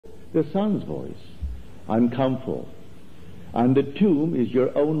the Son's voice, and come forth. And the tomb is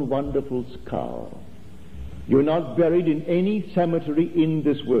your own wonderful skull. You're not buried in any cemetery in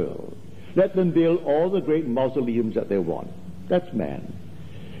this world. Let them build all the great mausoleums that they want. That's man.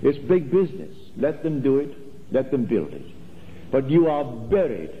 It's big business. Let them do it. Let them build it. But you are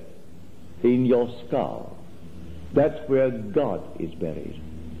buried in your skull. That's where God is buried.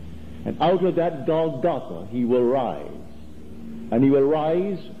 And out of that Golgotha he will rise. And he will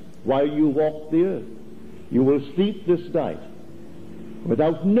rise while you walk the earth. You will sleep this night.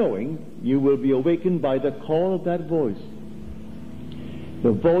 Without knowing, you will be awakened by the call of that voice.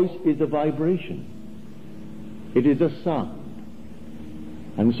 The voice is a vibration. It is a sound.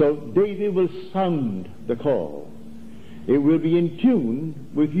 And so David will sound the call. It will be in tune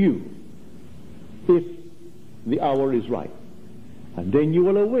with you if the hour is right. And then you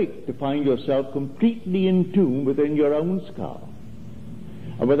will awake to find yourself completely in tune within your own skull.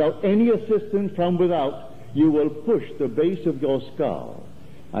 And without any assistance from without, you will push the base of your skull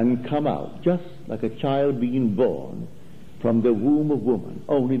and come out just like a child being born from the womb of woman.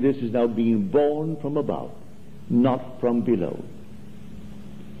 Only this is now being born from above, not from below.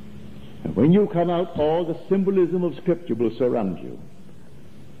 And when you come out, all the symbolism of Scripture will surround you.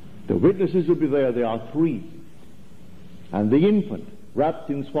 The witnesses will be there. There are three. And the infant wrapped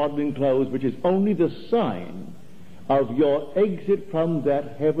in swaddling clothes, which is only the sign of your exit from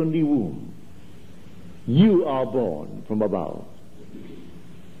that heavenly womb. You are born from above.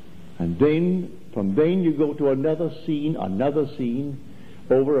 And then, from then you go to another scene,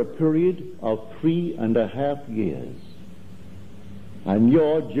 over a period of 3.5 years. And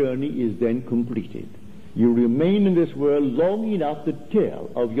your journey is then completed. You remain in this world long enough to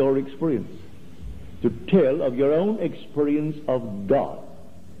tell of your experience, to tell of your own experience of God.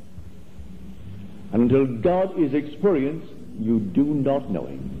 And until God is experienced, you do not know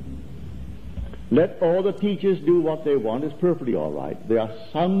Him. Let all the teachers do what they want. It's perfectly all right. They are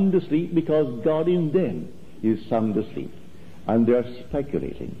sound asleep because God in them is sound asleep. And they're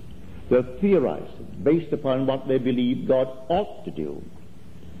speculating. They're theorizing based upon what they believe God ought to do.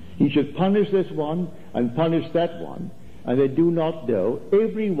 He should punish this one and punish that one. And they do not know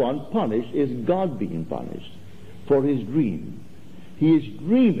everyone punished is God being punished for his dream. He is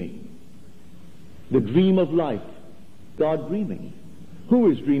dreaming the dream of life. God dreaming.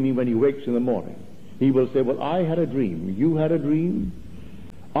 Who is dreaming when he wakes in the morning? He will say, well, I had a dream. You had a dream?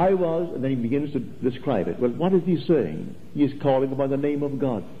 I was, and then he begins to describe it. Well, what is he saying? He is calling upon the name of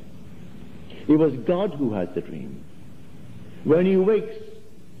God. It was God who had the dream. When he wakes,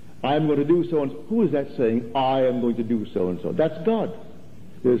 I am going to do so and so. Who is that saying, I am going to do so and so? That's God.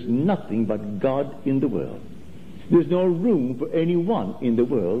 There's nothing but God in the world. There's no room for anyone in the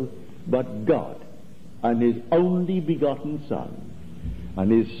world but God and his only begotten Son.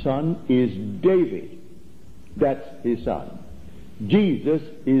 And his son is David. That's his son. Jesus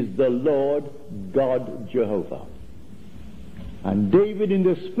is the Lord God Jehovah. And David in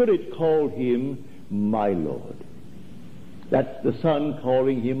the Spirit called him my Lord. That's the Son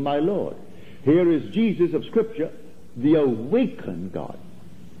calling him my Lord. Here is Jesus of Scripture, the awakened God.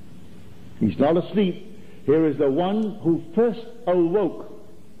 He's not asleep. Here is the one who first awoke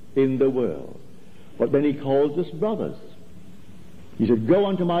in the world. But then he calls us brothers. He said, go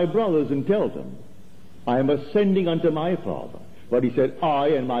unto my brothers and tell them, I am ascending unto my Father. But he said, I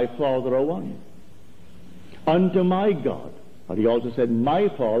and my Father are one. Unto my God. But he also said, my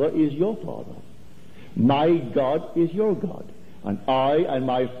Father is your Father. My God is your God. And I and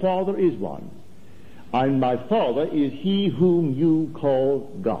my Father is one. And my Father is he whom you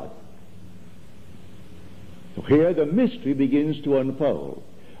call God. So here the mystery begins to unfold.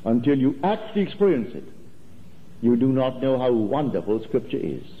 Until you actually experience it, you do not know how wonderful Scripture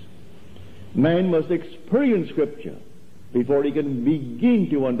is. Man must experience Scripture before he can begin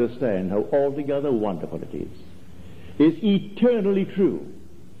to understand how altogether wonderful it is. It's eternally true.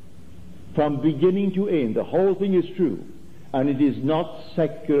 From beginning to end, the whole thing is true. And it is not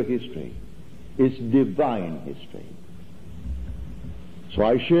secular history. It's divine history. So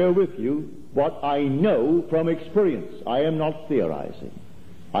I share with you what I know from experience. I am not theorizing.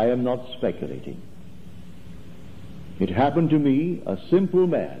 I am not speculating. It happened to me, a simple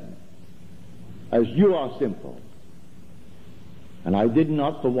man, as you are simple. And I did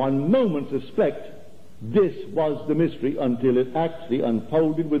not for one moment suspect this was the mystery until it actually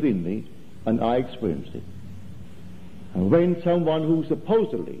unfolded within me and I experienced it. And when someone who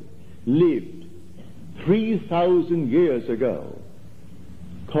supposedly lived 3,000 years ago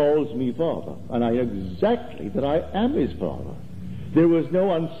calls me Father, and I know exactly that I am his Father, there was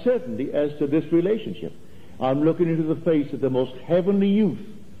no uncertainty as to this relationship. I'm looking into the face of the most heavenly youth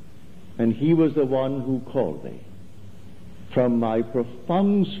and he was the one who called me from my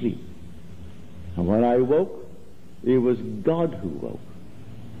profound sleep. And when I woke, it was God who woke.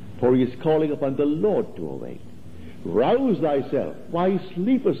 For he is calling upon the Lord to awake. Rouse thyself. Why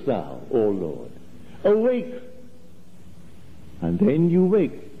sleepest thou, O Lord? Awake. And then you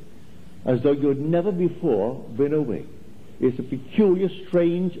wake, as though you had never before been awake. It's a peculiar,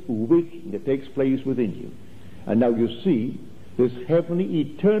 strange waking that takes place within you. And now you see this heavenly,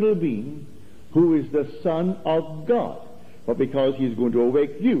 eternal being who is the Son of God. But because he's going to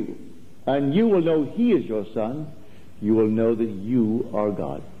awake you, and you will know he is your Son, you will know that you are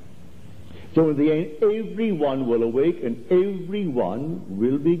God. So in the end, everyone will awake and everyone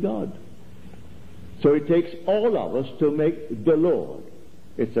will be God. So it takes all of us to make the Lord.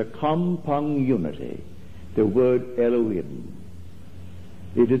 It's a compound unity. The word Elohim.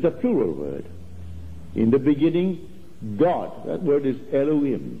 It is a plural word. In the beginning, God. That word is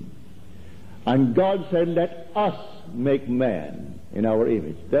Elohim. And God said, let us make man in our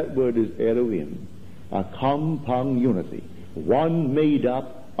image. That word is Elohim. A compound unity. One made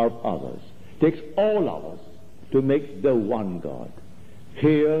up of others. It takes all of us to make the one God.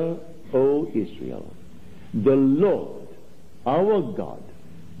 Hear, O Israel, the Lord, our God,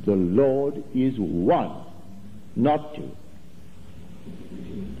 the Lord is one, not two.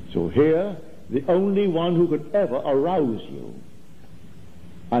 So here, the only one who could ever arouse you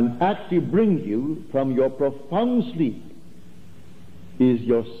and actually bring you from your profound sleep is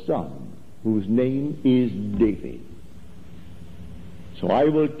your Son, whose name is David. So I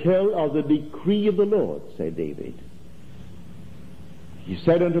will tell of the decree of the Lord, said David. He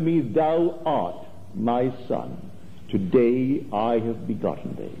said unto me, thou art my Son. Today I have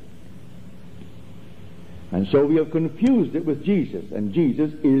begotten thee. And so we have confused it with Jesus, and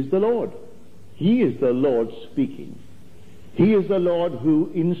Jesus is the Lord. He is the Lord speaking. He is the Lord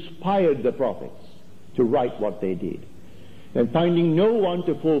who inspired the prophets to write what they did. And finding no one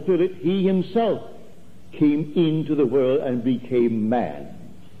to fulfill it, he himself came into the world and became man.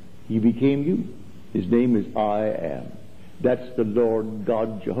 He became you. His name is I Am. That's the Lord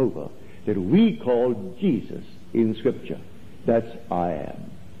God Jehovah that we call Jesus in Scripture. That's I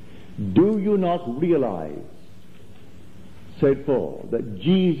Am. Do you not realize, said Paul, that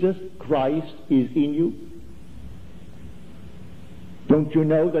Jesus Christ is in you? Don't you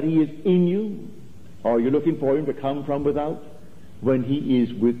know that he is in you? Or are you looking for him to come from without when he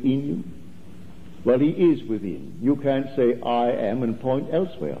is within you? Well, he is within. You can't say I am and point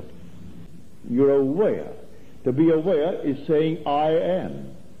elsewhere. You're aware. To be aware is saying I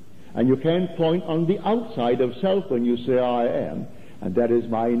am. And you can't point on the outside of self when you say I am. And that is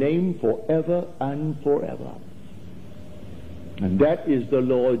my name forever and forever. And that is the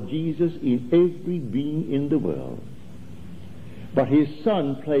Lord Jesus in every being in the world. But his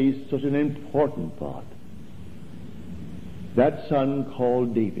Son plays such an important part. That Son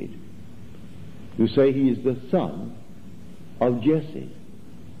called David. You say he is the son of Jesse.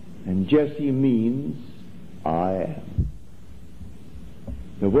 And Jesse means I am.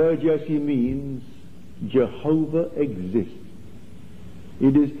 The word Jesse means Jehovah exists.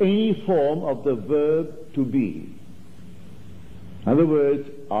 It is any form of the verb to be. In other words,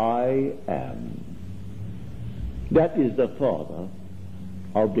 I am. That is the father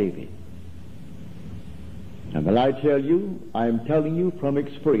of David. And when I tell you, I am telling you from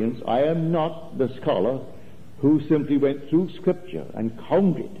experience, I am not the scholar who simply went through Scripture and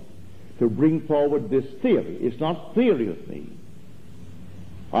counted to bring forward this theory. It's not theory with me.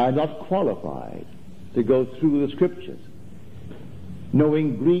 I am not qualified to go through the Scriptures,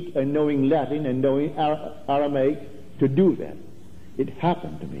 knowing Greek and knowing Latin and knowing Aramaic to do that. It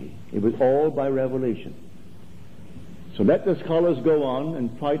happened to me. It was all by revelation. So let the scholars go on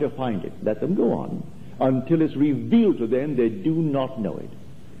and try to find it. Let them go on until it's revealed to them. They do not know it.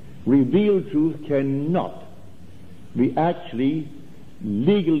 Revealed truth cannot be actually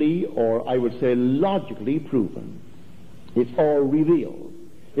legally, or I would say logically, proven. It's all revealed.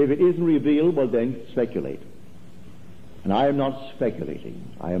 If it isn't revealed, well then speculate. And I am not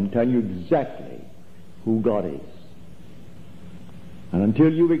speculating. I am telling you exactly who God is. And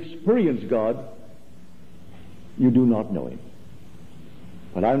until you experience God, you do not know him.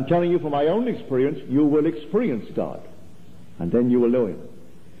 But I'm telling you from my own experience, you will experience God. And then you will know him.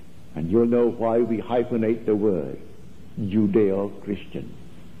 And you'll know why we hyphenate the word Judeo-Christian.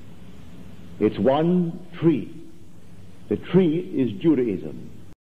 It's one tree. The tree is Judaism.